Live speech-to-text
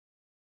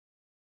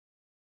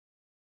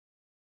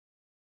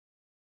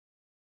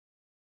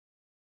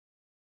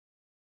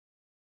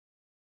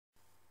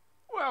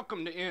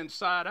Welcome to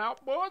Inside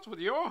Outboards with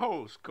your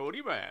host,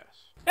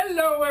 Kodibass.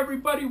 Hello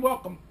everybody,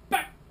 welcome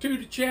back to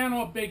the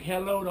channel. A big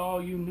hello to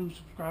all you new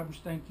subscribers.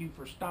 Thank you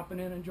for stopping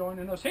in and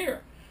joining us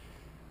here.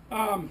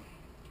 Well,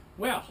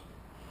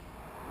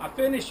 I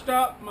finished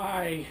up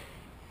my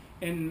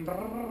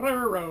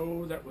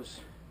Enduro that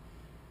was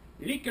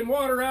leaking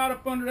water out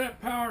up under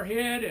that power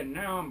head, and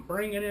now I'm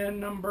bringing in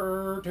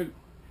number 2.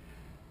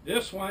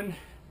 This one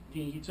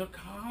needs a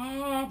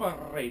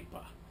carb.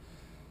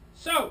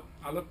 So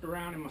I looked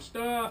around in my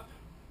stuff,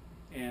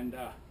 and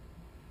if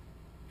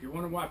you're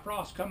wondering why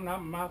frost's coming out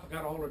of my mouth, I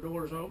got all the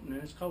doors open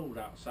and it's cold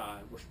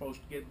outside. We're supposed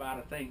to get about,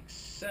 I think,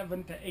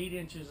 7 to 8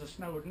 inches of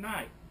snow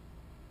tonight.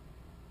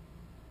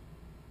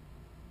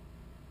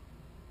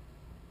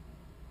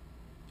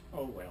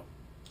 Oh well.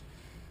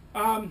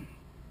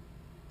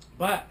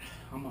 But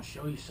I'm gonna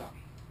show you something.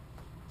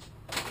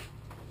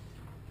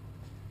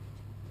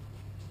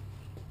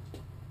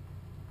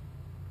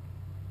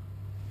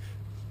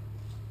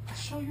 I'll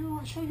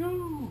show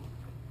you.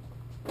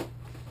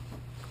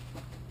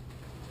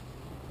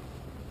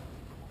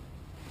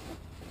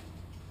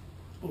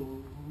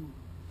 Ooh,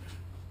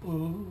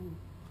 ooh.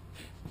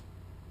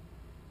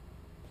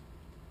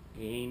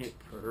 Ain't it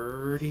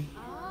pretty?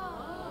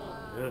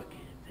 Oh. Look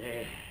at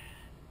that.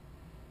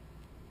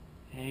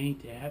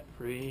 Ain't that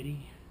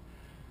pretty?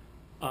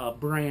 A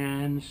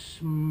brand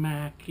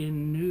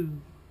smacking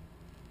new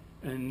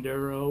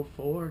Enduro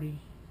 40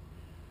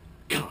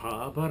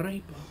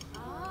 carb.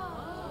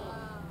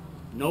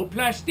 No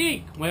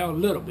plastic. Well, a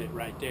little bit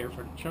right there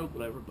for the choke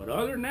lever, but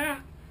other than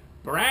that,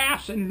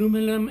 brass,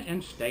 aluminum,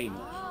 and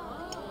stainless.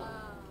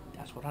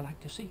 That's what I like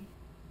to see.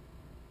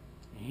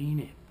 Ain't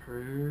it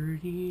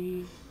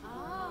pretty?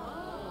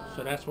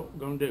 So that's what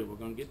we're going to do. We're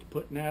going to get to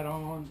putting that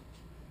on.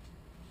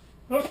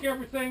 Hook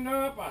everything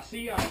up. I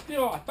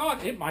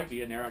thought it might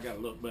be in there. I got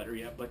to look better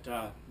yet, but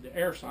the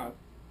air silencer,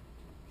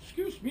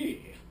 excuse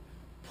me,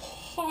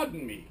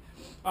 pardon me,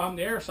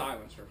 the air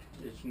silencer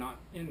is not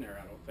in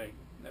there, I don't think.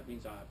 That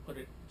means I put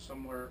it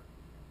somewhere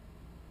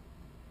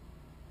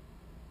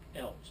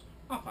else.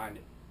 I'll find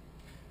it.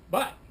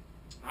 But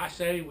I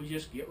say we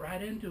just get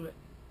right into it.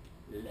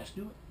 Let's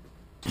do it.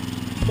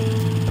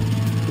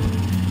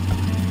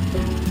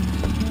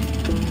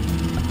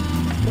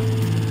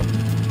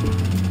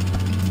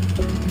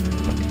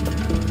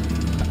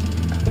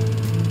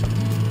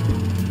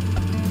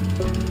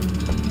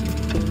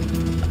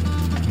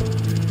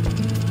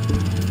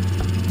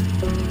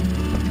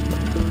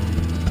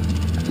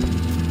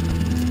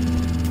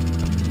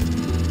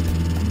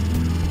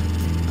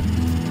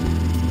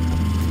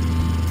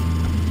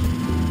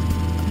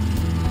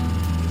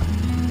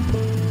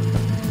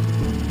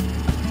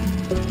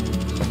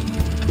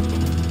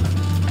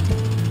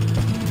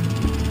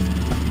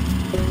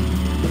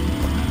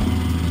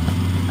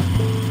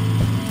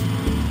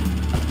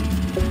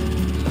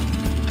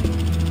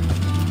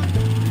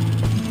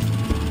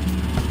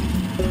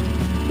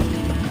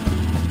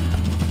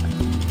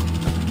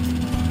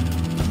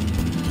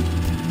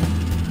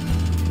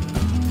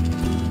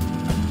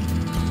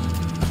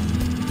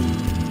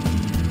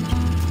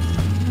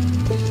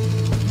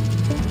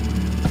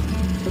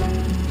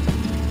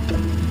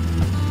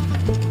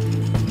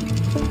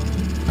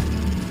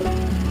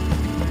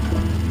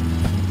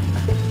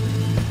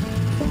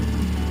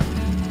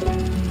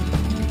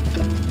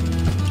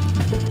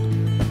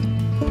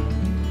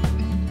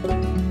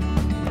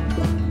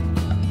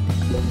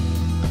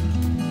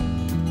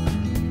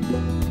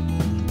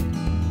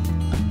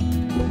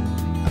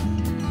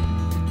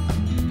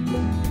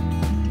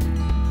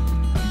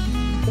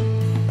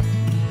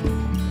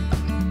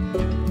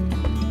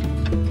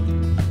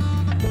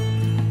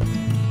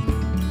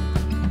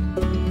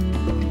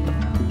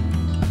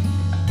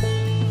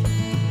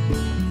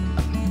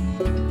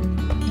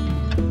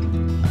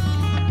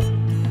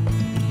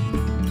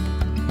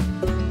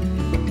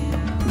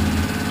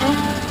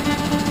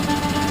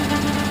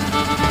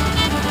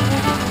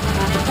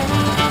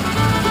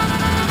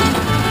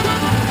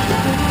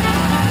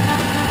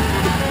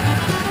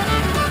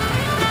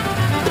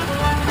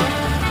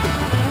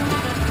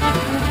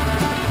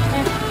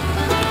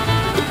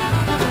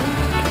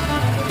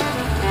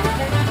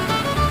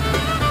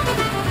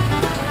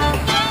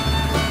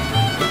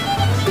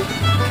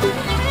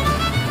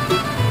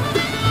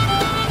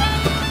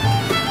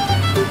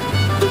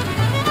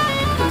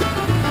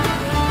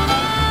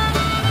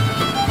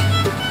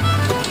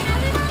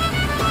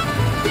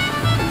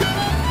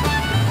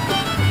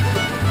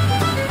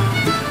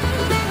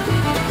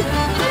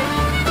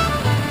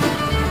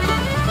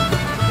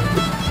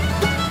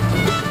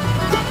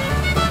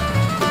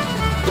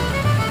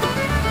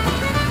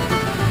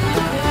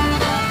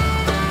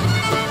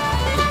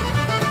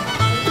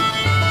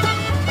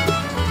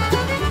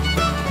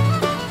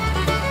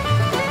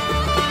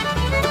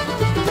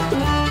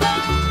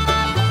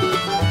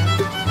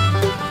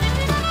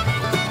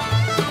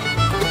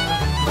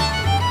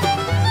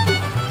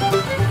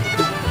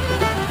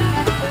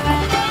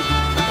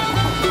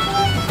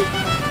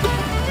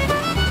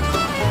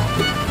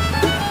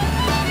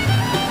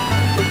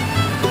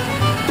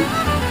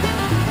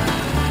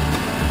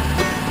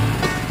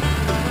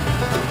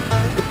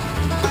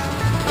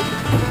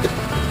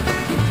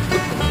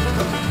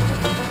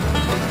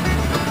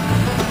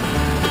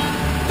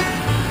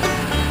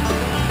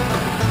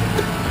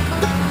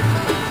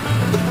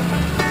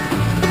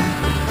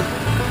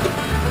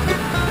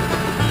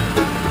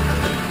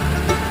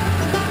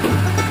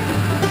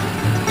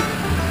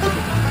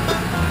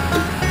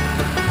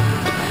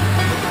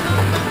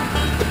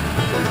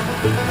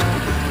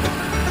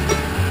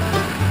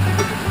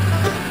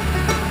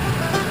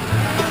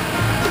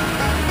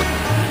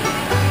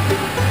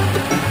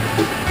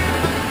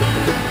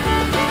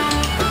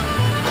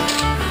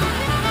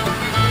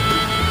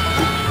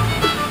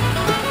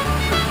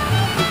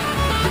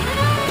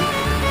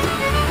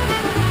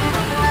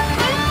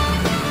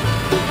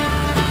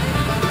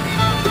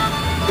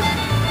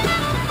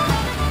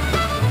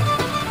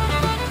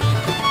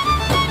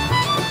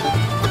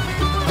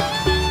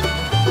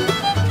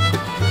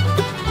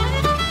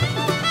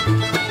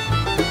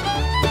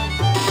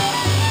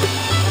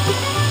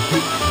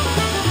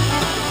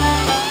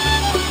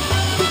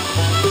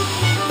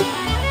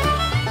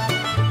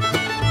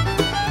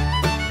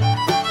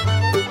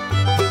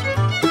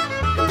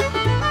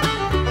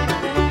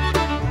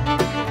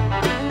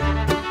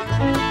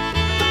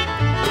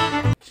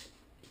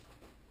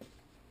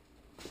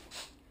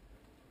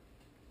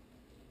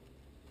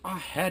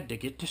 to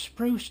get the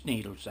spruce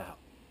needles out.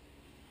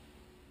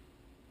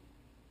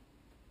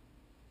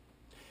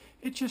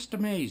 It just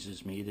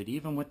amazes me that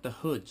even with the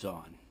hoods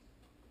on,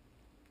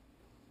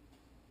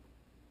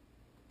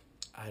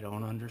 I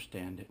don't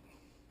understand it,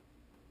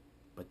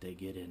 but they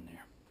get in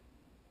there.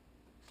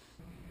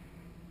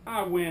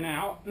 I went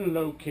out and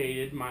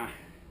located my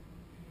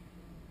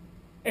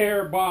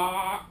air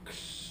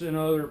box and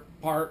other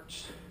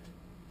parts,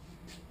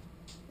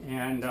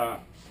 and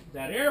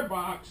that air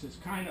box is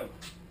kind of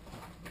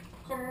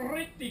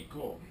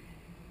critical,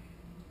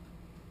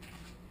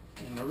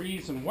 and the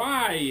reason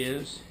why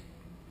is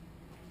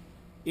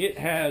it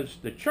has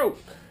the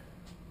choke.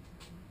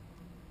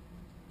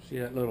 See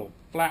that little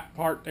flat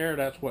part there?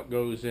 That's what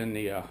goes in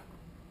the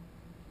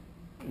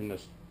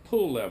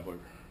pull lever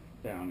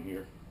down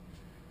here.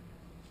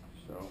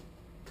 So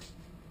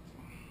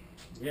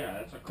yeah,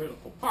 that's a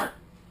critical part,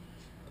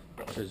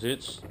 because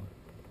there's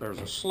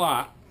a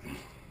slot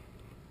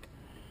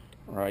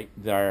right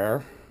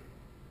there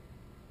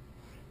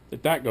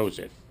that goes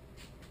in,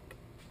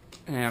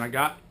 and I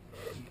got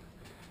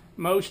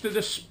most of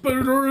the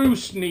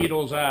spruce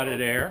needles out of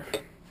there.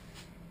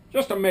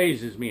 Just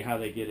amazes me how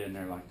they get in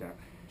there like that.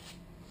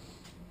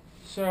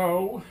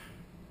 So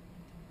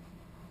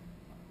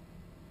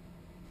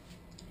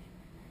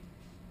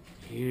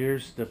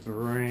here's the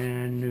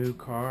brand new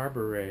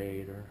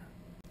carburetor.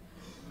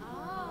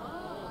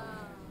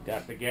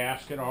 Got the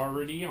gasket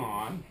already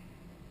on.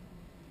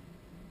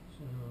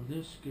 So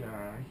this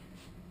guy,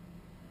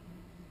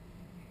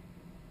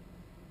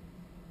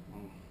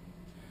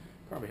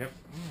 probably have,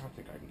 I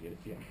think I can get it,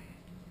 yeah.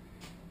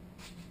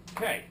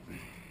 Okay,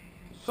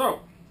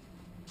 so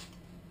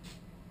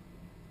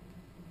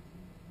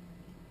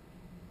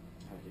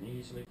I can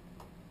easily,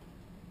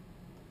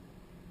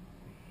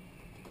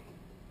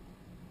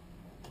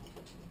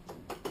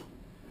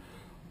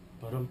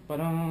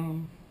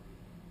 ba-dum.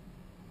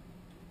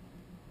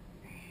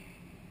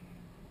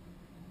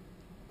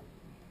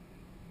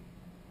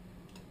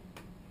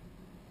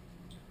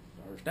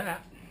 There's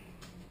that.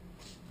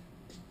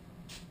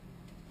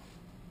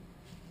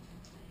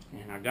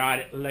 And I got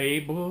it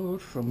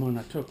labeled from when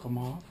I took them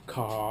off.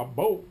 Carb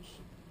bolts.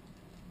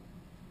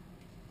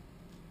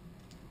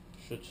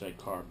 Should say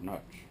carb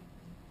nuts.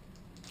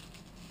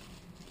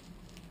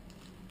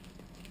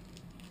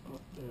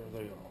 But there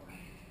they are.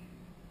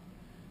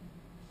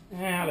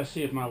 Now let's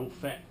see if my old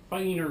fat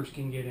fingers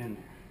can get in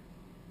there.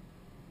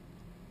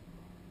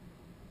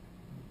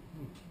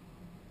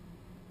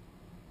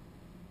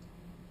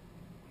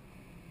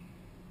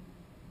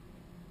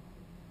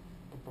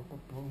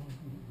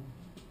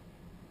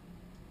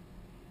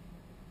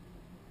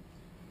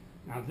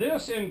 Now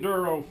this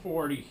Enduro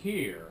 40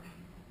 here,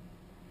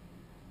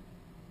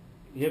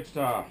 it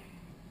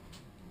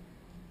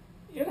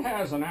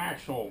has an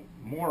actual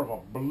more of a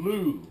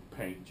blue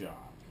paint job.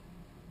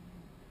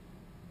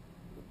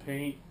 The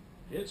paint,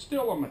 it's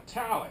still a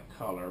metallic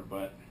color,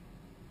 but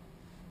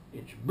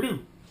it's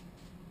blue.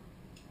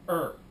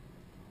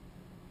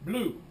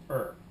 Blue.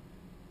 Let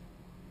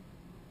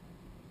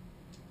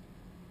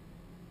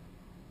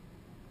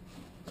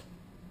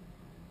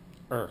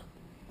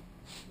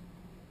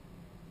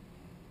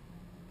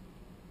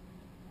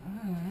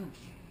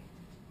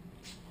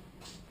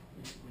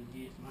me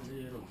get my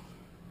little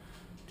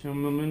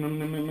 10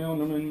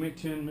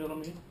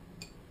 millimeter.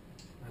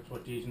 That's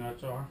what these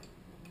nuts are.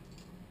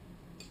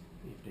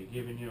 If they're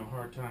giving you a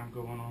hard time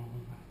going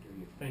on after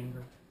your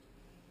finger,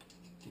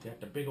 you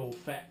got the big old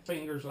fat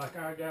fingers like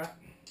I got.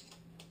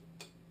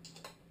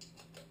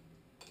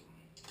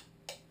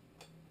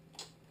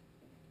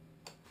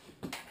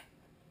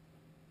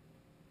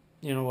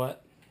 You know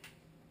what?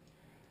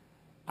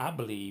 I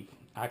believe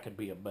I could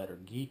be a better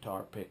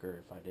guitar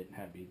picker if I didn't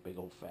have these big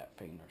old fat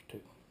fingers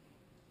too.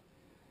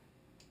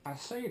 I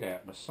say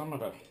that, but some of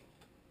the,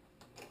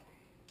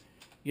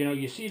 you know,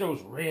 you see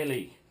those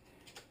really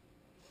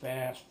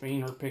fast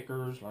finger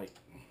pickers like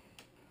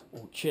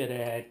old Chet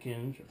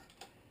Atkins or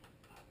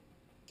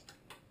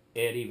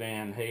Eddie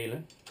Van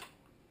Halen,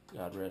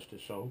 God rest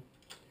his soul.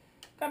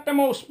 Got them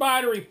old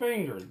spidery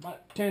fingers,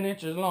 about 10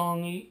 inches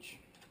long each.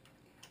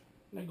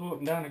 They go up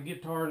and down the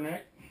guitar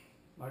neck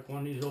like one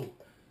of these old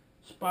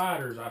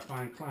spiders I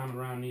find climbing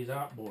around these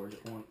outboards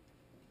that want to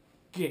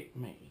kick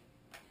me.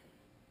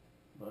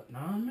 But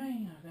not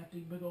me, I got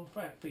these big old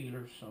fat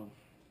feelers, so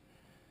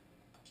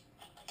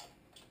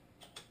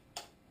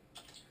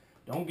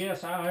don't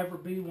guess I'll ever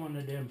be one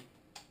of them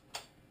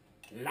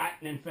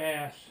lightning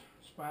fast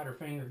spider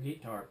finger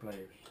guitar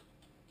players.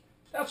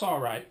 That's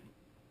alright.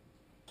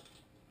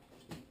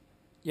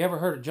 You ever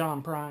heard of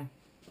John Prine?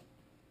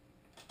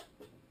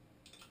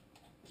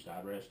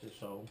 God rest his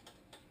soul.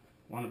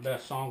 One of the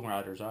best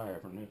songwriters I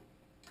ever knew.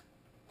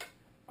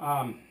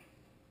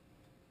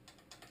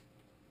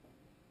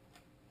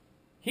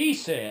 He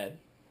said,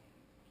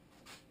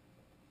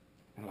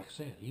 and like I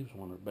said, he was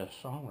one of the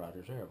best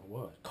songwriters there ever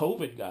was.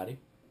 COVID got him.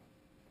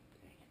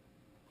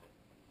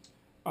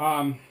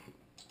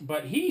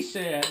 But he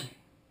said,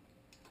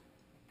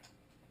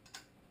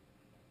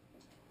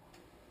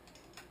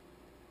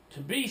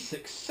 to be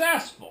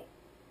successful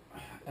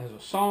as a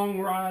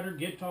songwriter,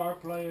 guitar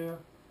player,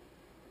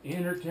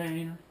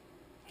 entertainer.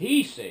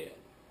 He said,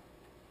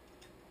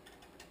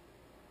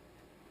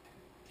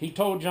 he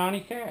told Johnny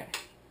Cash,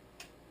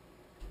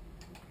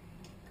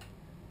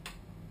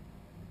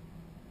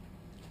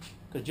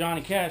 because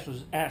Johnny Cash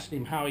was asking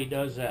him how he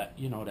does that,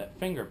 you know, that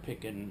finger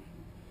picking,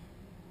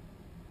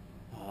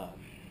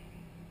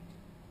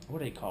 what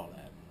do they call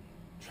that?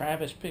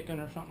 Travis picking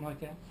or something like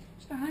that.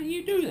 He said, how do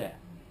you do that?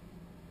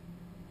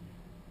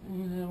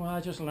 And he said, well, I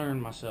just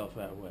learned myself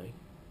that way.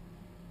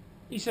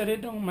 He said,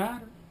 it don't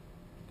matter.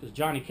 Because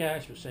Johnny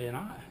Cash was saying,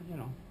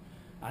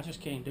 I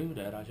just can't do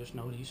that. I just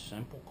know these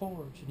simple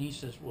chords. And he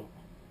says, well,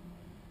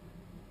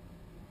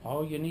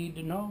 all you need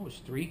to know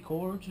is 3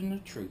 chords and the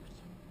truth.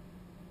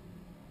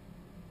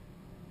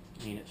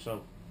 Ain't it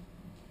so?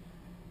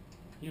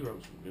 He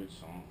wrote some good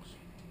songs.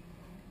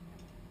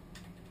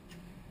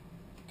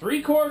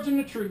 3 chords and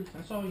the truth.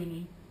 That's all you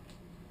need.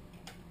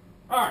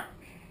 Alright.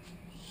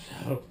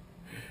 So,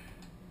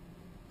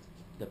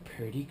 the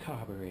pretty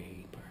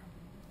carburetor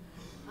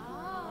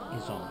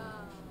is on.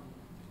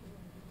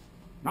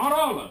 Not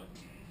all of it.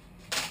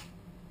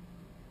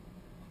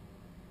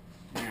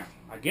 Now,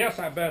 I guess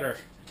I better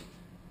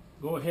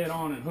go ahead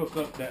on and hook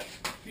up that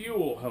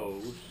fuel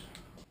hose.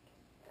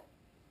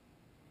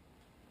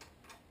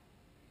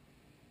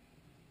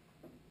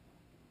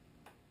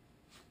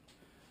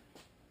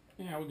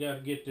 Now we got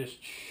to get this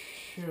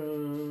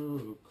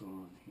choke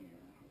on here,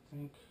 I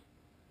think.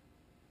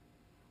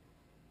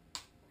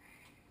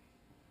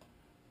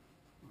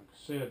 Like I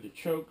said, the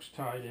choke's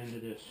tied into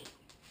this.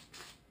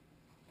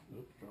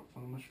 Oops, dropped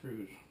one of my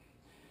screws.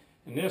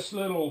 And this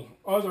little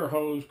other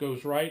hose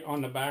goes right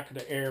on the back of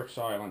the air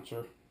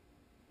silencer.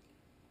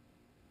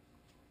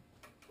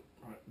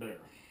 Right there.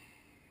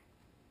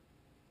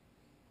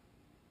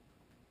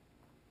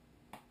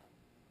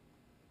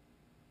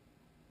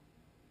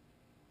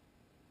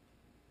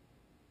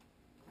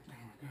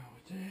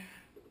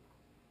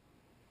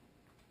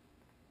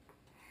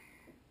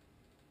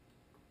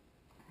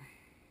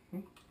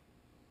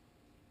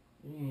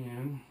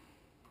 And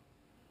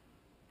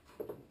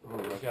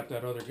I got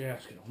that other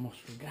gasket. Almost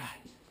forgot.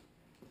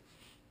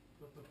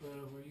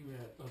 Where you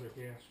at, other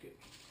gasket?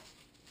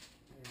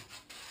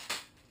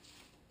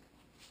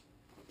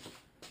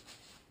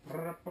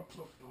 There.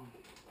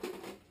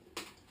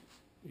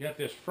 You got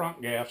this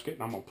front gasket,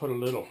 and I'm gonna put a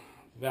little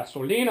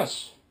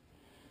Vaselinus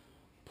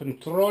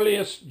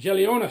Petroleus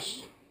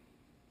Gelionis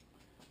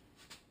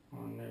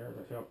on there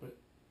to help it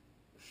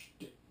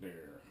stick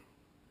there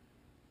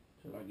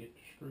till I get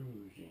the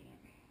screws in.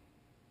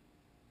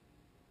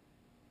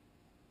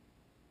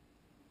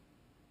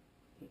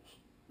 Put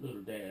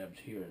little dabs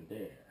here and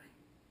there.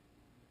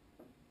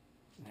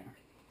 Now,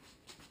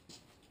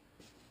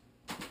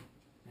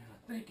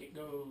 I think it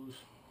goes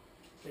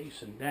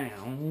facing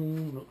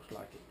down. Looks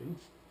like it do.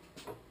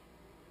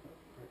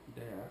 Like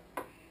that.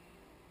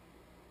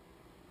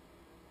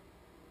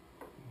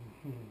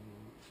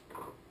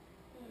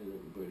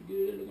 Looking pretty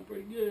good, looking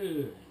pretty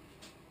good.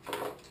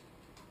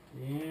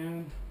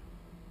 And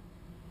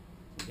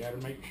we got to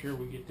make sure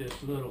we get this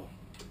little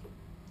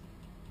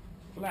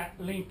flat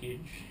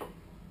linkage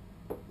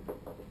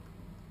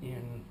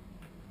in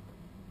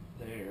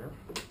there.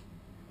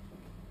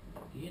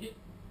 Get it?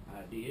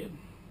 I did.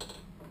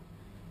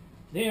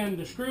 Then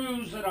the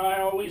screws that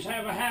I always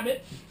have a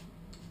habit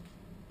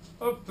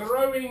of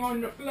throwing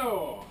on the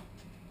floor.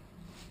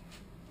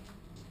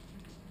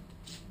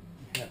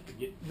 You have to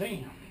get them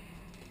in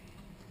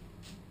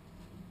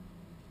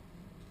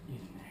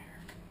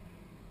there.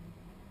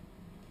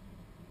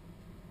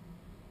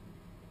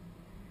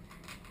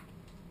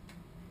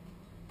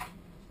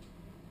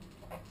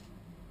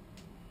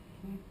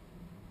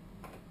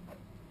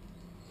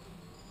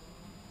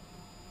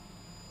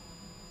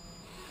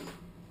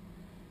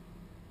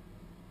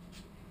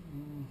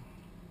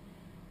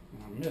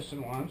 I'm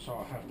missing one, so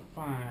I'll have to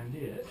find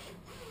it.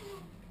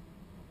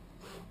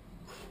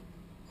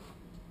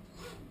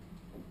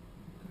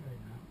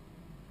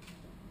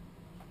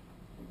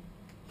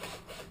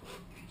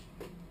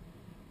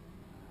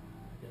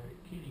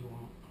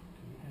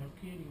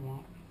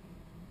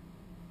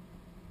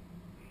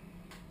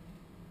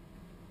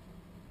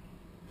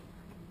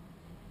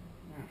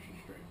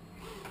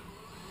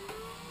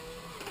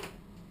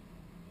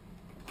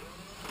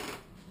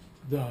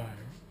 There.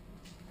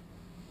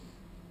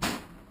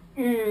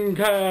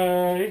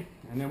 Okay.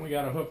 And then we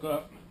got to hook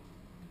up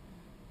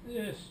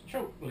this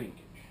choke linkage.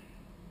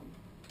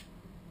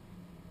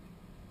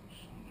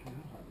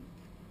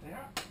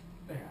 There.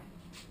 There.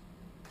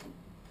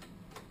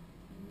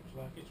 Looks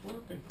like it's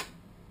working.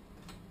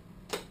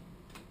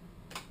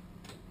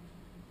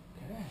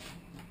 Okay.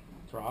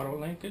 Throttle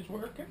linkage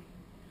working.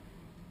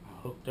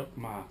 I hooked up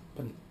my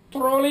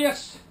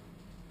Petroleus.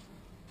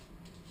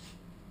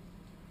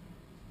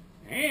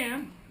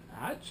 And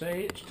I'd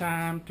say it's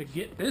time to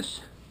get this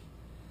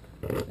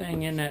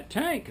thing in that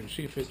tank and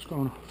see if it's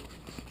going to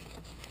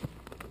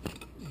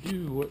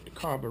do what the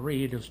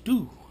carburetors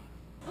do.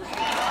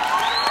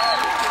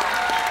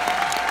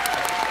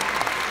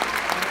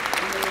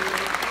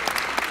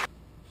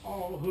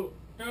 All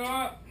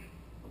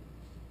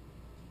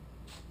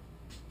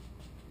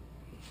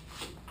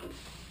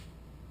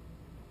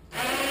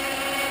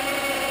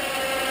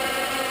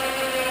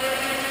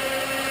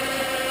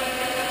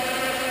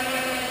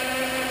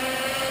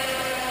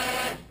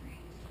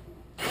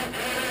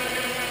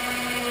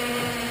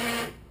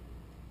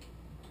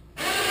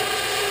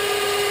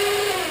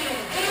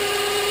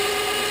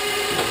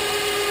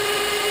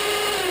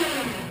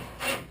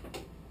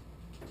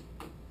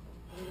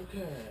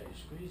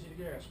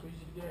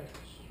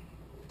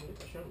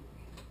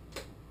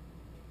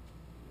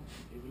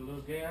Give it a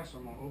little gas.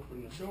 I'm going to open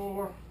the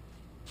door.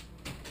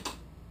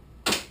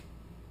 Put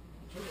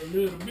a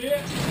little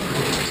bit.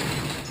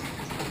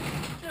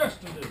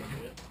 Just a little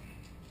bit.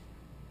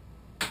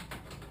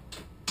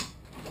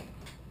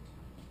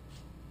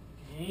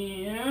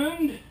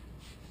 And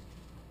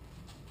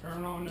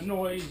turn on the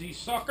noisy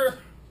sucker.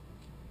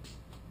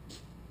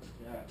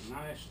 Got a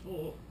nice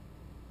full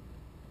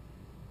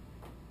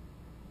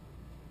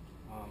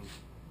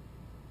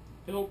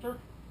filter.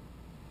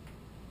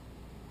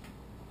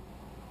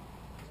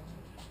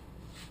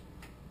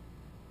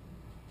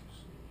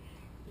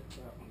 Get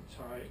that one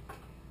tight.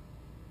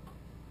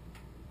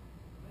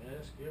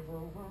 Let's give her a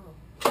whirl.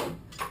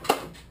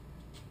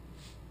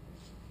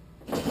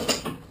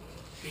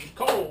 She's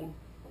cold.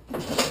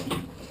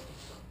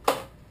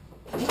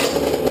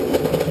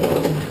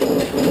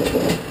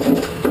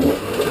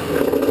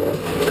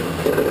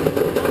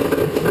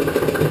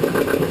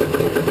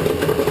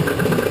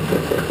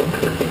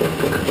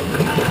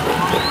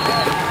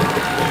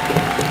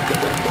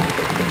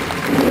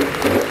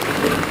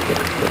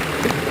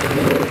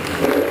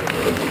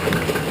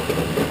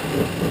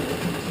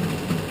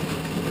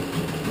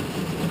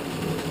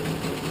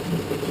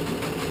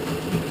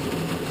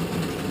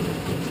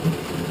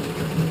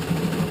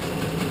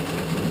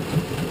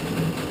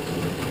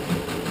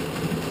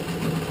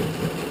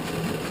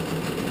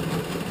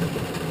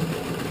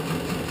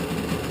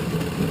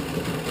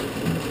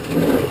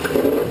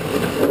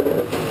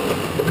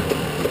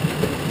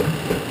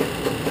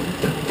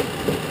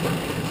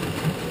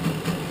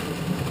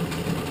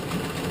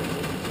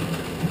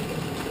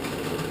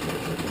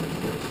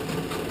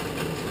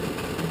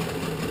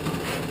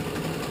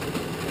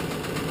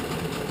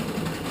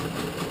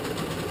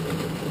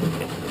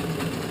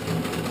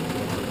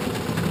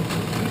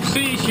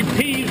 See, she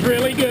pees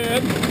really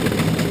good.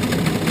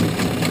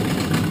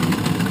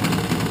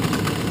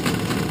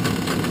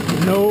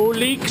 No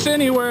leaks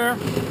anywhere.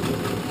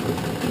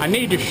 I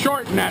need to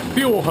shorten that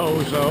fuel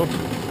hose though.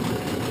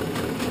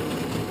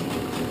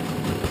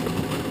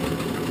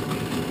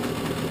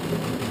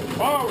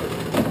 Forward.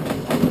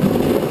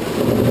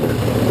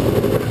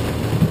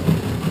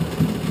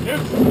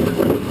 And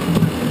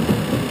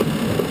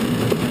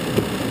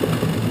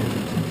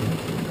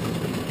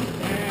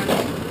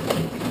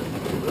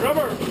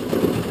rubber.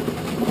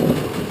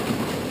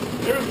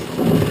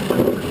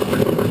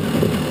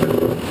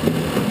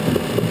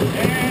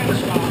 And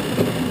stop.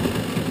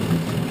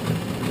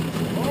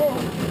 Oh,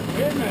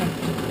 wait a minute.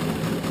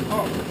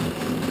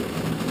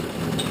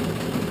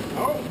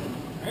 Oh,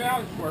 yeah,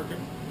 it's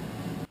working.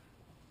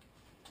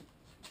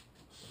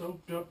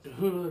 Soaked up the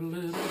hood a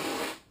little. There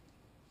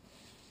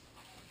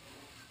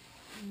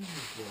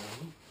we go.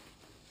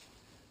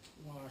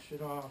 Wash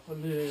it off a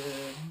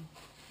little.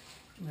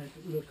 Make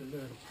it look a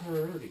little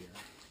prettier.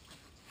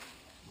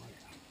 Oh,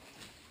 yeah.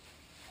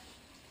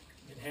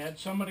 It had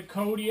some of the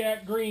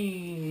Kodiak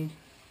green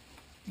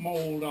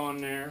mold on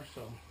there,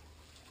 so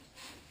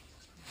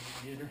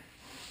get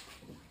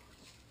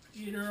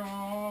her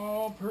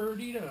all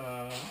purdied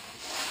up.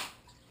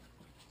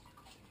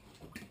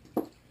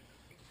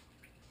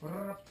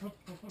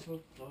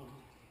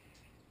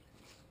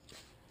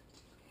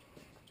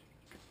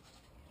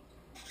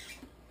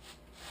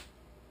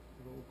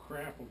 Old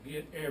crap will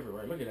get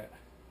everywhere. Look at that.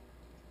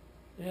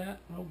 Yeah,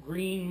 no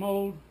green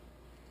mold.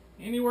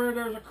 Anywhere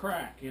there's a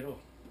crack, it'll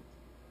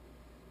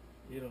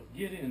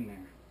get in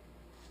there.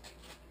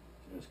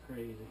 Just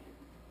crazy.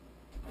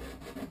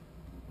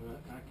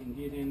 But I can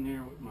get in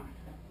there with my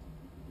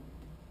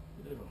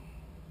little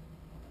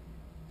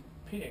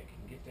pick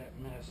and get that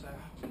mess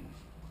out.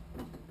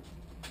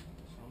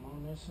 Some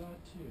on this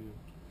side too.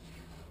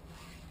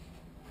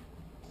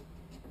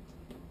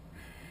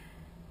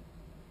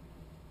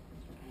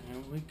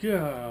 There we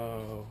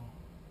go.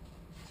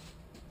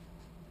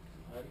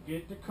 Gotta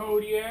get the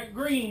Kodiak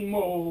green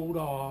mold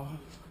off.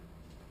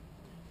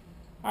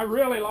 I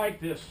really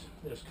like this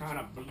kind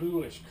of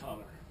bluish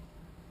color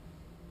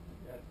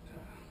that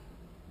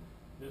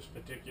this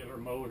particular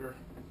motor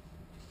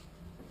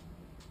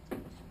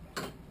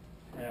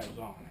has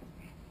on it.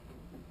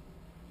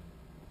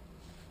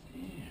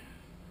 Yeah.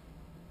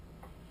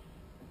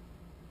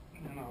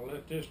 And I'll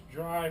let this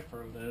dry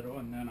for a little,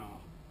 and then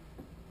I'll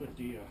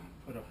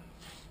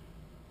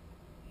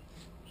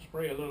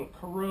spray a little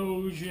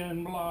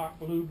corrosion block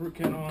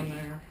lubricant on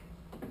there.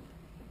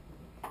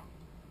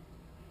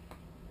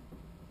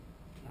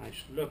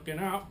 Nice looking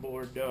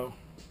outboard though.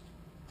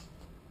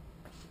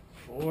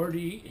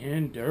 40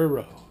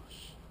 Enduros.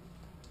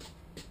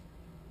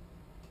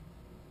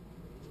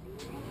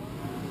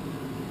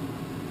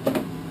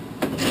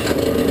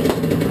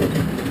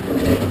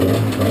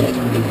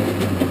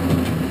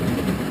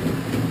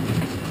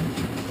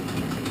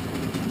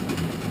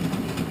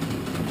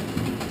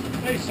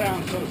 They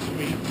sound so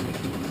sweet.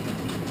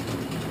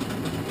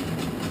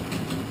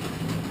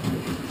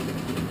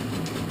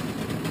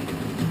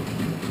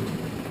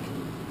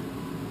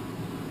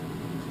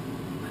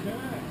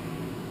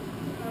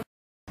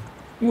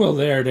 Well,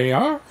 there they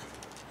are.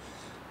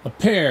 A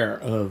pair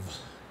of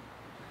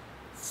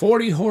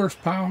 40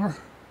 horsepower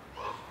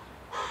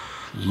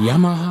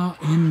Yamaha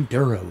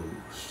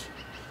Enduros.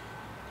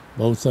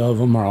 Both of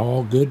them are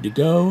all good to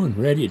go and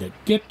ready to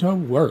get to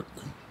work.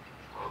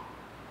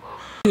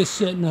 Just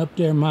sitting up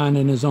there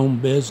minding his own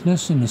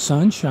business in the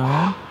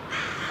sunshine.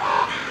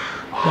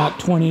 About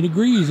 20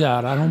 degrees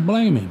out, I don't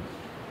blame him.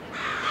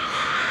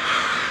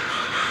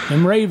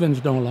 Them ravens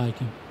don't like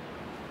him.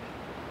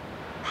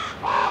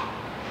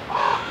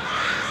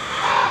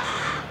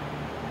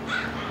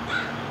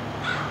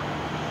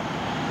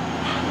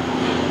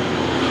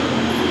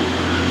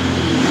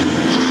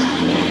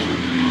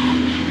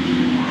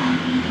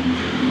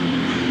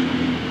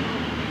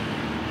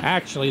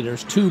 Actually,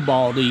 there's two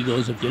bald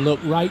eagles. If you look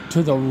right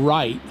to the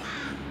right,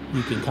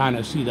 you can kind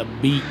of see the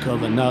beak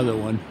of another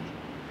one.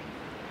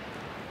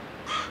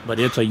 But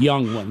it's a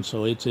young one,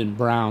 so it's in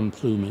brown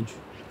plumage.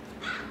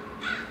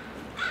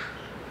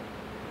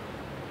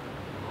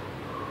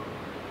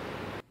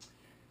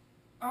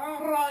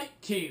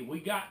 Alrighty, we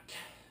got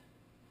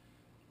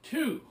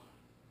two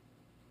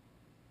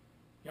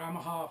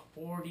Yamaha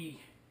 40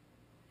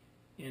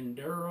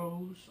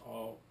 Enduros,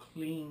 all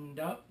cleaned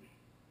up,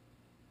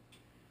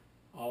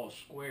 all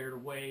squared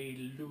away,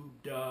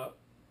 lubed up,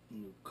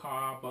 new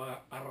carb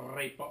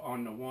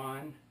on the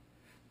one.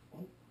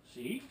 Oh,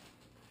 see?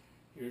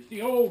 Here's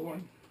the old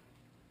one.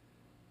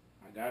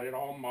 I got it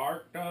all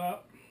marked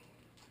up,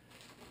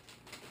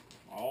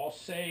 all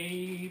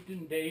saved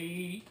and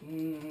date,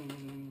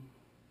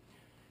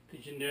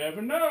 because you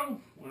never know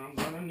when I'm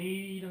going to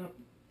need a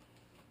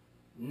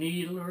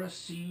needle or a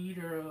seed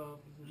or a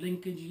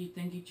linkagey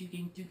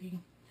thingy.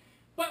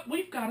 But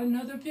we've got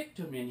another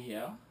victim in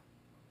here.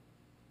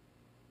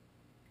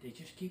 They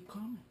just keep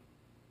coming.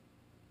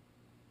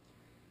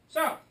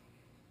 So,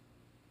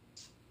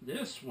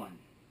 this one.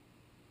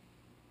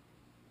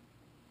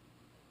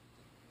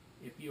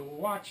 If you were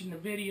watching the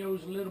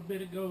videos a little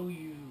bit ago,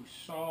 you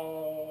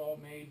saw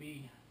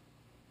maybe,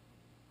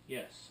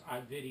 yes, I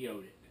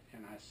videoed it,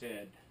 and I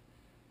said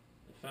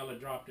the fella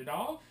dropped it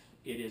off.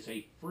 It is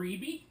a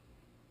freebie.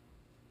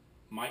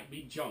 Might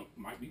be junk,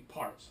 might be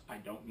parts, I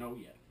don't know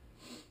yet.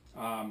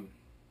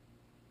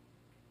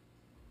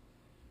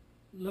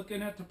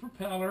 Looking at the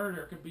propeller,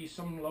 there could be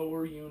some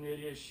lower unit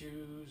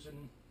issues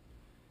and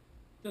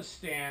the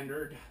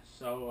standard.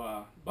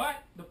 So,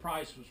 but the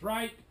price was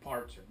right, the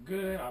parts are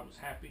good, I was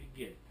happy to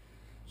get it.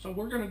 So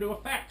we're going to do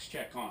a facts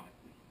check on it.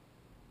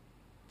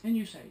 And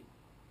you say,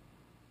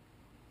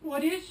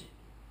 what is it?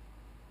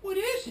 What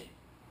is it?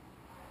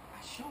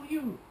 I show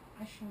you.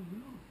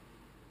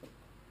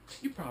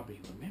 You probably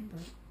remember.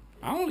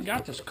 I only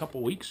got this a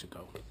couple weeks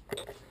ago.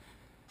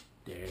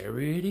 There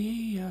it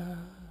is.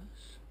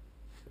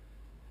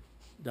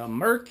 The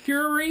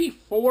Mercury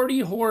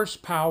 40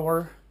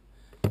 horsepower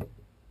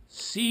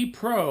C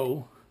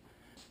Pro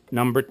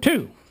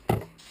 #2.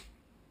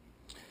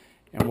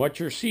 And what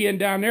you're seeing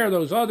down there,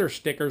 those other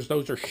stickers,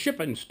 those are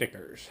shipping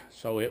stickers.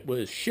 So it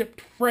was shipped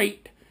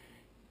freight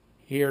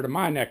here to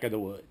my neck of the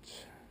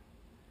woods.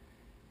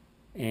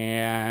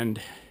 And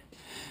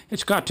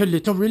it's got a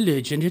little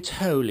religion. It's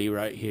holy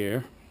right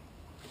here.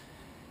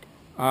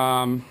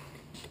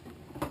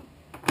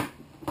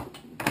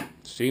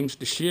 Seems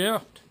to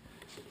shift.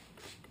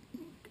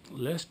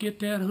 Let's get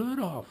that hood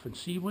off and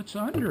see what's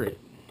under it.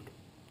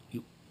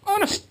 You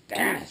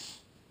understand us.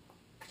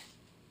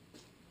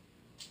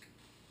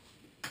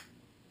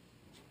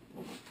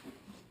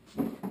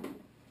 Okay.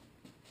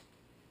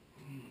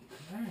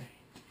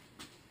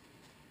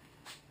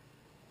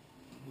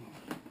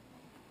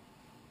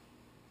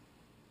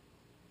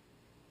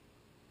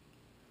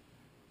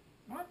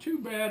 Not too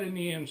bad in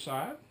the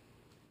inside.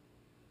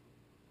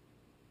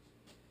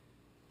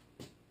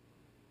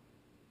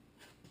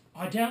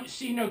 I don't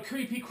see no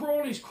creepy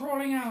crawlies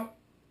crawling out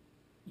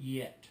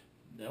yet.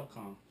 They'll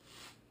come.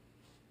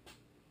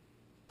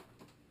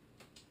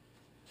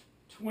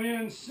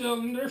 Twin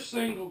cylinder,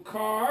 single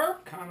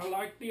carb, kind of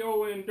like the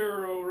old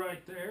Enduro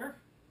right there.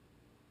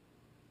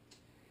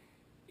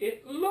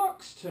 It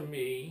looks to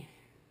me,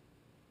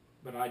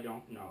 but I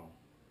don't know.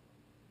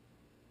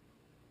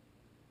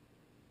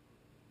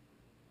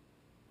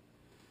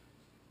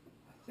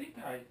 I think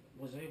I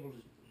was able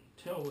to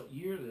tell what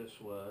year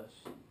this was.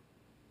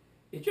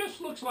 It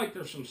just looks like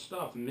there's some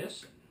stuff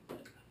missing.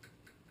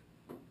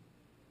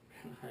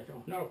 I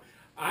don't know.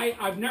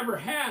 I've never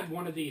had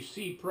one of these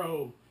C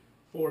Pro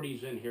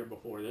 40s in here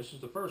before. This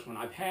is the first one.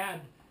 I've had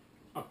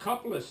a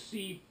couple of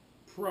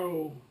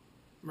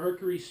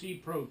Mercury C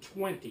Pro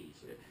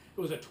 20s. It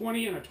was a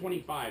 20 and a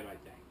 25, I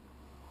think.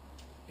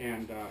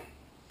 And,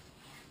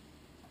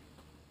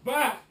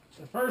 but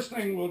the first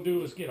thing we'll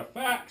do is get a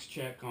facts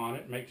check on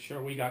it, make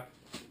sure we got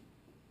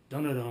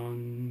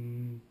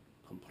dun-dun-dun.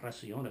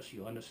 Compresiones,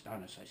 you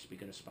understand us, I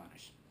speak in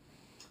Spanish.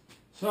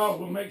 So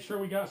we'll make sure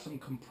we got some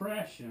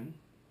compression.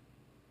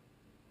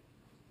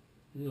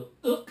 A little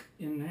ook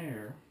in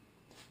there.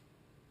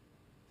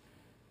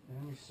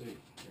 Let me see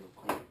real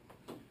quick.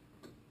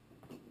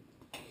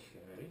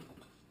 Okay.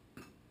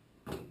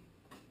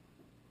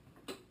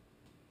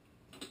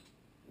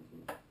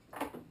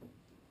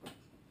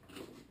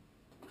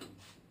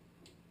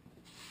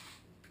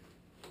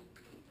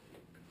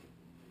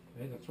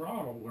 Okay, the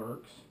throttle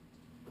works.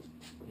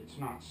 It's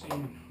not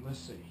seeming, let's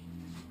see.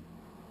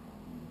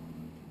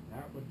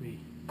 That would be,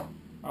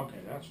 okay,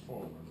 that's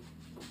forward,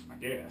 I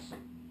guess.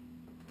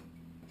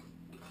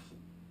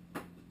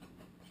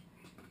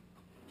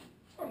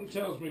 Something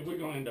tells me we're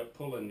going to end up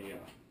pulling the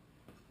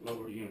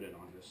lower unit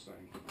on this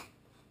thing.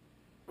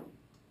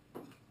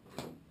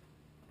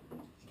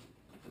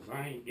 Because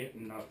I ain't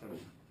getting nothing.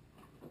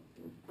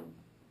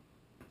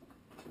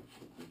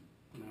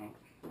 No,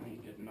 I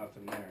ain't getting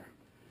nothing there.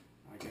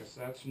 I guess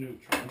that's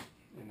neutral,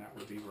 and that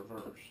would be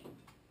reversed.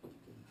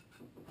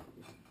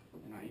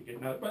 And I ain't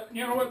getting nothing. But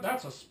you know what?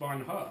 That's a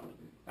spun hub.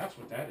 That's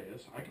what that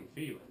is. I can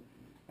feel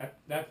it.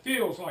 That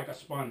feels like a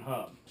spun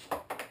hub.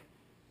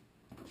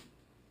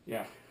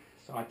 Yeah.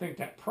 So I think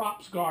that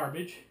prop's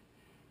garbage.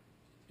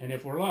 And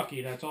if we're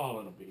lucky, that's all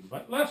it'll be.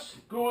 But let's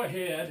go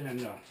ahead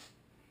and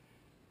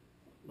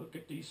look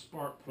at these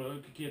spark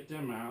plugs, get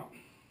them out.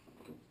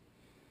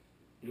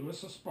 Do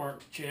us a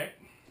spark check.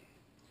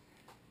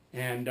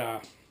 And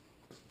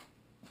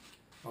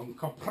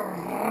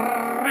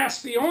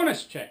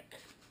compressiones check.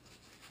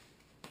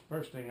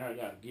 First thing I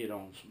got to get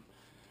on some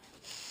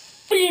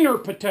feeder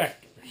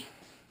protectors.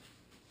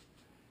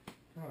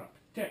 Gotta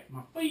protect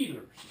my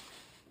feelers.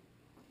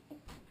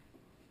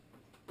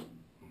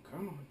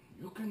 Come on,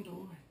 you can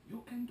do it.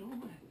 You can do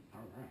it.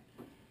 All right.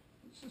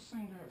 What's this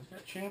thing there? It's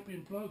got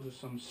champion plugs with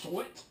some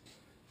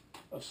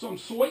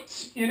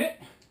sweets in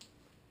it.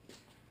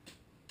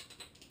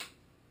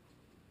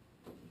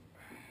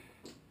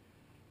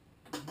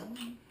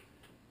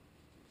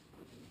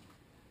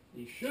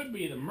 These should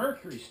be the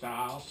Mercury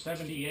style,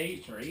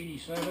 78s or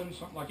 87,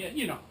 something like that.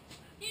 You know,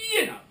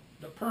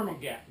 the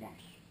Permagap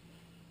ones.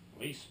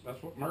 At least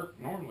that's what Merc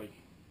normally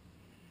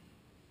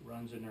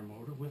runs in their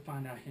motor. We'll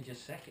find out in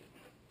just a second.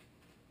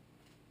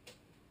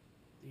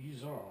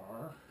 These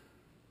are,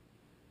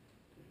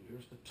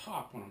 here's the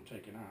top one I'm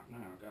taking out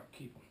now. I've got to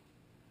keep them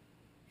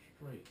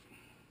straight.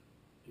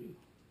 Ew.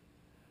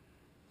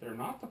 They're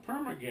not the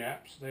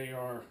Permagaps. They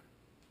are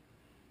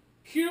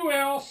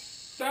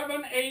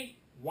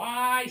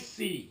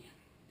QL78YC.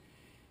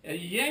 A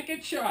Yankee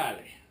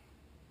Charlie.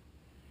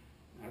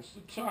 That's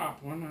the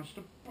top one. That's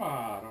the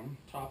bottom.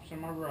 Top's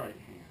in my right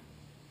hand.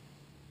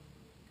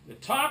 The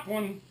top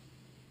one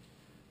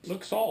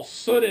looks all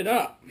sooted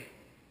up,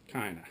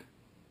 kind of.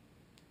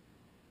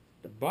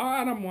 The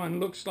bottom one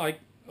looks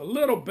like a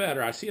little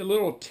better. I see a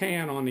little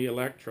tan on the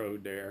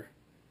electrode there.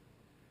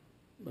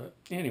 But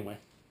anyway.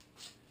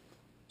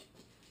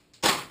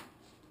 Of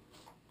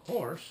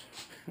course.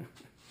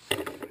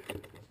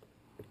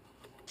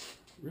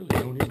 Really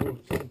don't even know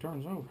if the thing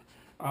turns over.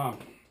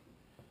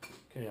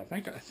 Okay, I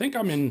think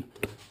I'm in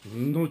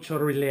neutral.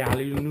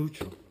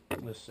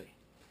 Let's see.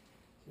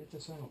 See if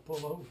this thing will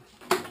pull over.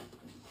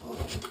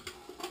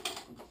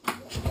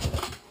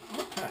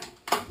 Okay.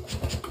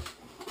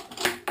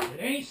 It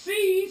ain't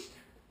seized.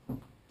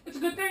 It's a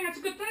good thing. It's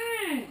a good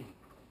thing.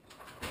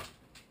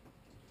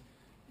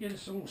 Get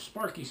us a little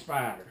sparky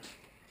spider.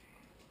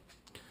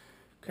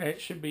 Okay,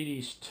 it should be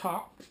these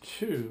top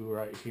two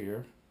right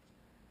here.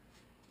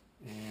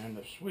 And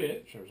the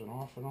switch, there's an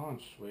off and on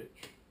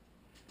switch.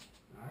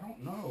 I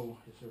don't know,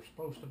 is there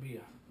supposed to be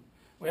a,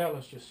 well,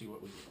 let's just see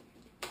what we get.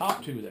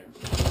 Top two there.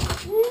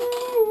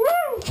 Woo,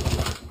 woo!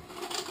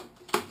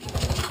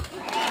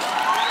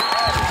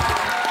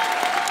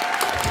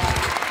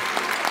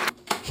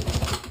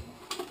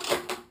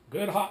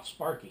 Good hot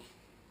sparky.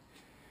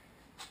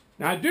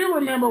 Now I do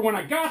remember when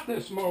I got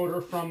this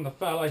motor from the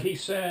fella, he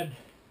said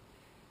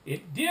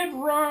it did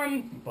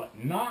run, but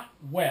not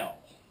well.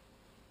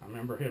 I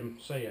remember him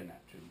saying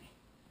that to me.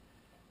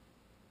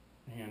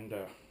 And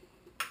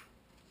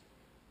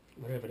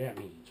whatever that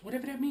means.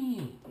 Whatever that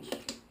means.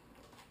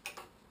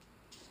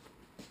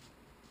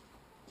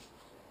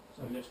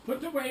 So let's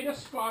put away the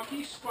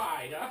sparky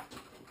spider.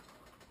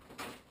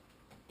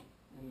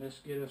 And let's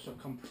get us a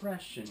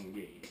compression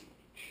gauge.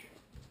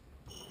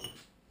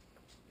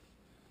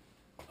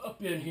 Up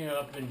in here,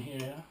 up in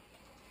here.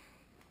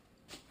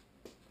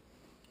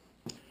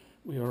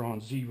 We are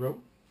on 0.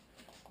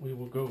 We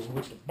will go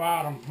with the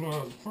bottom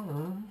plug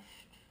first.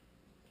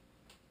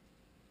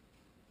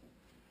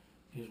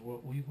 Is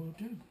what we will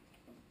do.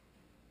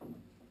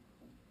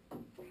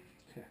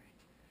 Okay.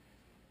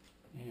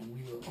 And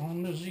we are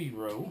on the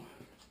 0.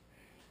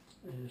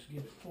 Let's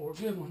give it 4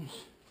 good ones.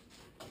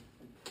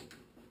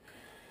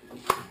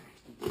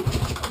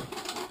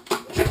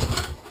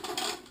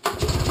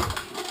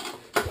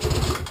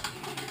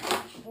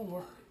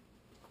 4.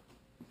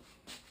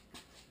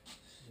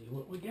 See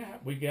what we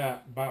got. We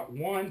got about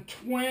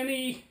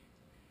 120,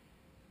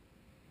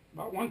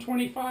 about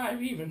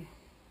 125 even.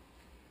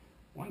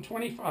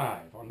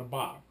 125 on the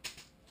bottom.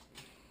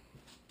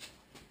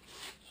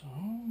 So,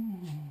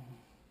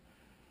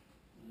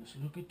 let's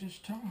look at this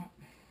top.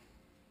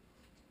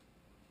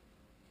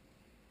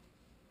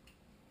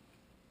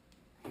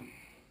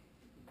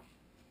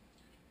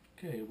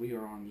 Okay, we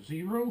are on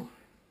 0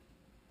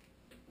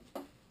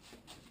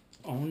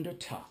 on the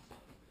top.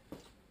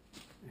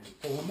 And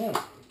 4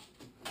 more.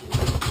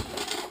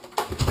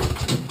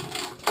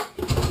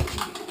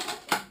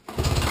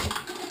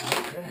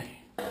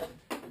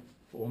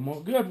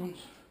 Couple good ones.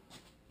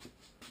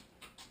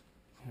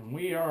 And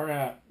we are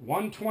at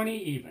 120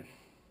 even.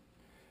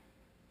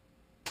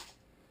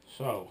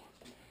 So,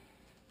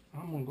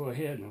 I'm going to go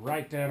ahead and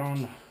write that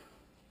on the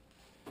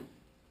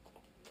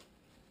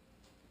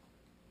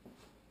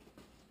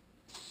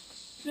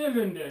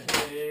cylinder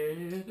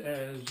head,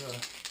 as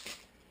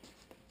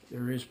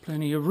there is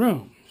plenty of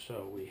room.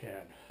 So we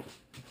had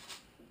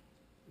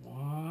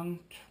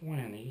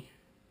 120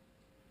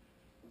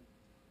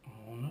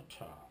 on the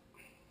top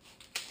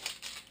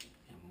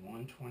and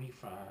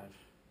 125.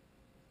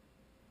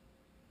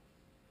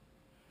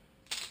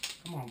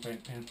 Come on,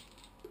 paint pen.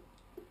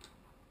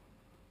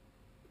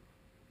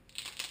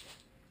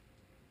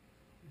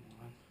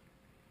 1,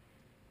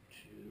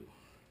 2,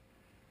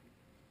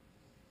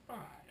 5.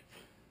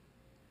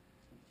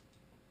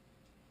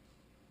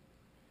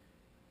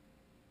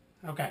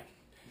 Okay,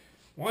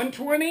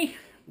 120,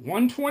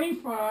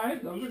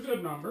 125, those are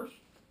good numbers.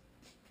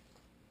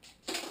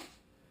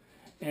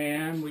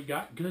 And we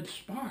got good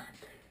spark.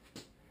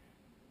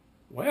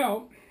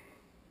 Well,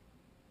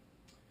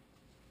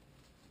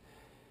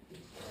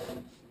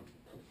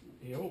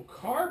 the old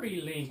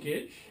carby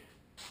linkage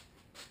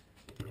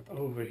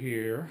over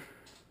here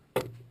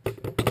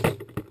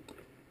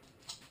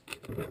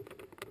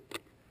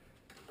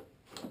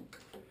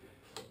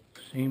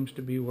seems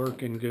to be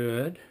working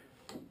good.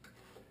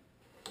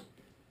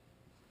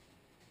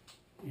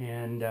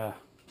 And gosh,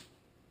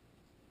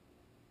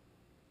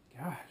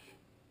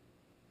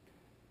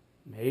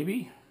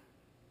 maybe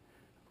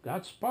I've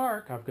got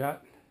spark, I've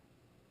got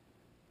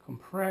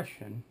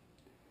compression.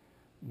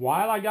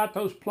 While I got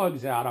those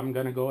plugs out, I'm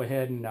going to go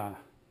ahead and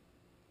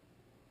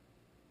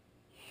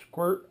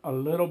squirt a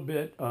little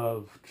bit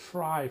of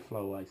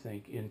tri-flow, I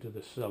think, into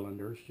the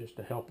cylinders just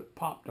to help it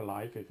pop to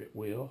life, if it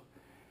will.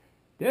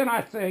 Then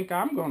I think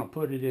I'm going to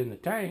put it in the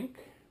tank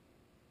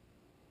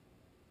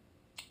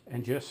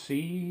and just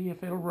see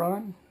if it'll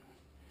run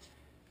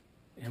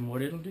and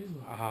what it'll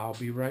do. I'll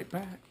be right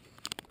back.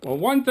 Well,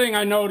 one thing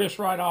I noticed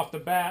right off the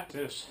bat,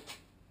 this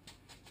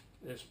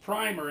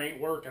primer ain't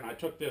working. I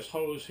took this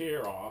hose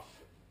here off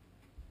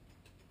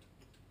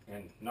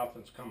and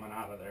nothing's coming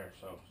out of there,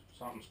 so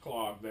something's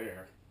clogged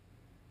there.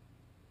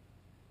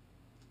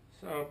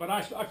 So, but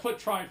I put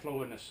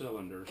tri-flow in the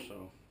cylinder,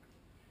 so,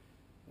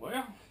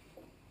 well,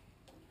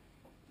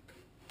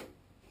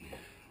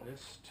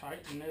 let's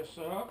tighten this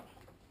up.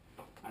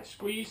 I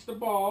squeezed the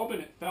bulb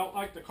and it felt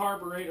like the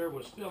carburetor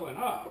was filling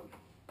up.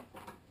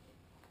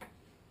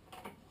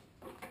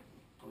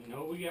 We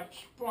know we got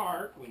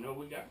spark, we know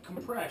we got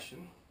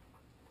compression.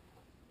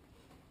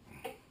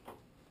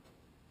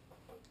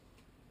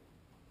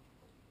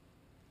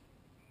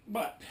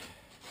 But,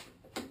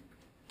 let's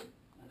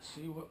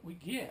see what we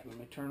get. Let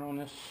me turn on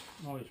this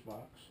noise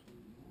box.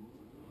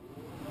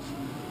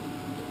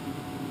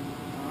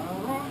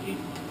 Alright.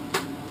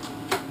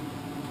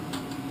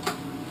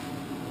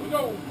 Here we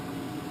go.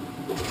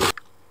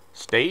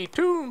 Stay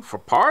tuned for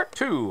part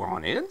 2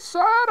 on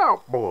Inside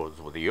Outboards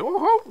with your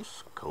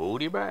host,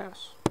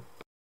 Kodibass.